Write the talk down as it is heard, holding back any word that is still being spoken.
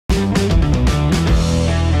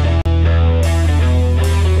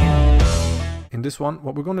in this one,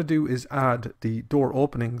 what we're going to do is add the door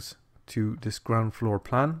openings to this ground floor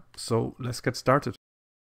plan. So let's get started.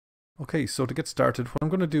 Okay, so to get started, what I'm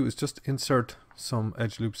going to do is just insert some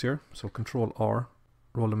edge loops here. So Control R,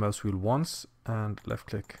 roll the mouse wheel once and left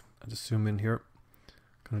click. I just zoom in here.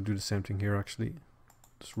 I'm going to do the same thing here actually.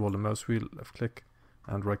 Just roll the mouse wheel, left click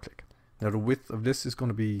and right click. Now the width of this is going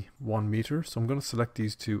to be 1 meter. So I'm going to select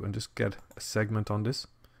these two and just get a segment on this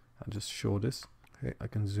and just show this. Okay, I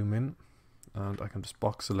can zoom in and I can just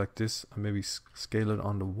box select this and maybe scale it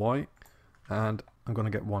on the Y, and I'm going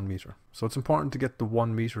to get 1 meter. So it's important to get the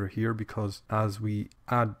 1 meter here because as we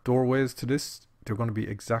add doorways to this, they're going to be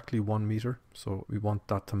exactly 1 meter. So we want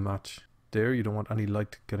that to match there. You don't want any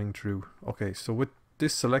light getting through. Okay, so with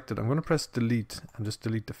this selected, I'm going to press delete and just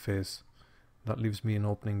delete the face. That leaves me an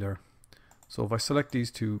opening there. So if I select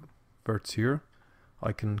these two verts here,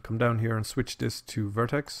 I can come down here and switch this to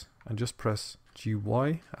vertex and just press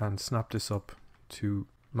GY and snap this up to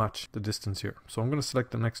match the distance here. So I'm going to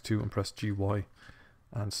select the next two and press GY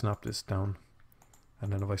and snap this down.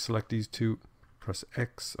 And then if I select these two, press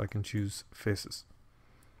X, I can choose faces.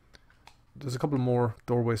 There's a couple more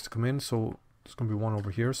doorways to come in, so there's going to be one over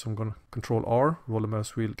here. So I'm going to Control R, roll the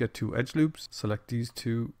mouse wheel, get 2 edge loops, select these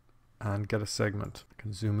two and get a segment. I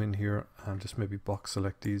can zoom in here and just maybe box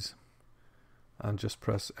select these and just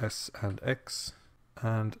press S and X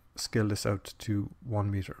and scale this out to 1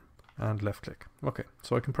 meter and left click. Okay,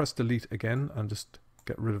 so I can press delete again and just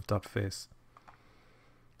get rid of that face.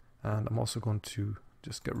 And I'm also going to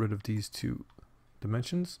just get rid of these 2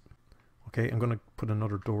 dimensions. Okay, I'm going to put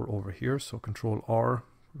another door over here. So Control R,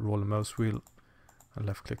 roll the mouse wheel and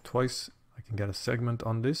left click twice. I can get a segment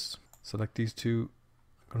on this. Select these 2.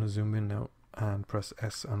 I'm going to zoom in now and press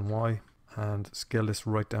S and Y and scale this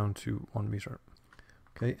right down to 1 meter.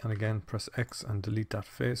 Okay, and again press X and delete that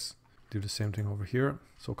face. Do the same thing over here.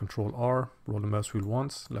 So Control R, roll the mouse wheel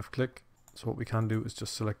once, left click. So what we can do is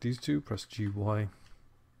just select these 2, press GY,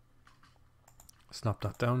 snap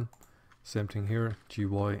that down. Same thing here,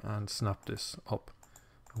 GY and snap this up.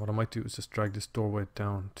 And what I might do is just drag this doorway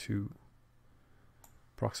down to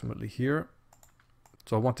approximately here.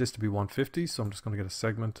 So I want this to be 150, so I'm just going to get a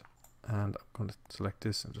segment and I'm going to select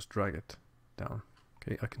this and just drag it down.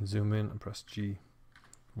 Okay, I can zoom in and press G,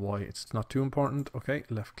 Y. It's not too important. Okay,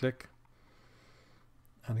 left click.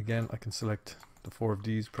 And again, I can select the 4 of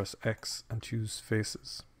these, press X and choose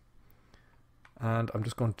faces. And I'm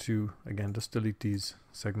just going to, again, just delete these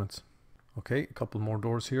segments. Okay, a couple more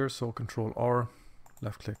doors here. So Control R,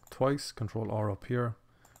 left click twice, Control R up here.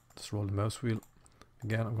 Just roll the mouse wheel.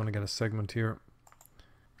 Again, I'm going to get a segment here.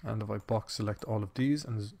 And if I box select all of these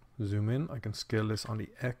and zoom in, I can scale this on the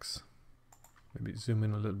X. Maybe zoom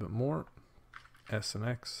in a little bit more. S and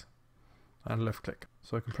X. And left click.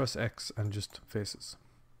 So I can press X and just faces.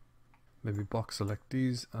 Maybe box select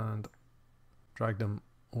these and drag them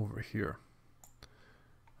over here.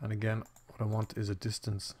 And again, what I want is a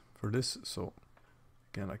distance for this. So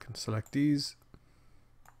again, I can select these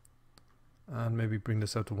and maybe bring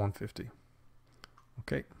this out to 150.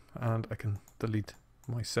 Okay, and I can delete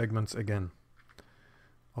my segments again.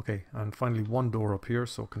 Okay, and finally one door up here.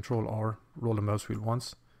 So Control R, roll the mouse wheel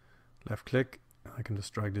once, left click. I can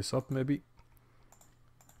just drag this up maybe.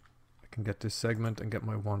 I can get this segment and get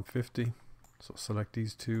my 150. So select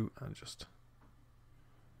these 2 and just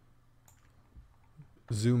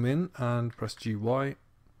zoom in and press GY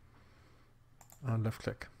and left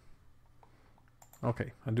click.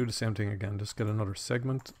 Okay, and do the same thing again. Just get another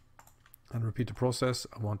segment and repeat the process.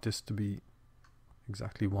 I want this to be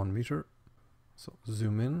exactly 1 meter. So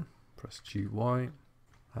zoom in, press GY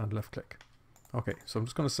and left click. Okay, so I'm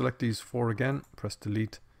just going to select these 4 again, press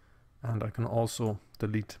delete, and I can also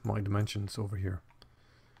delete my dimensions over here.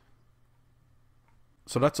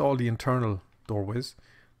 So that's all the internal doorways.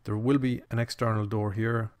 There will be an external door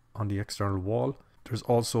here on the external wall. There's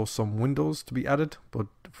also some windows to be added, but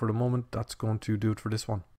for the moment that's going to do it for this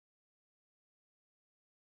one.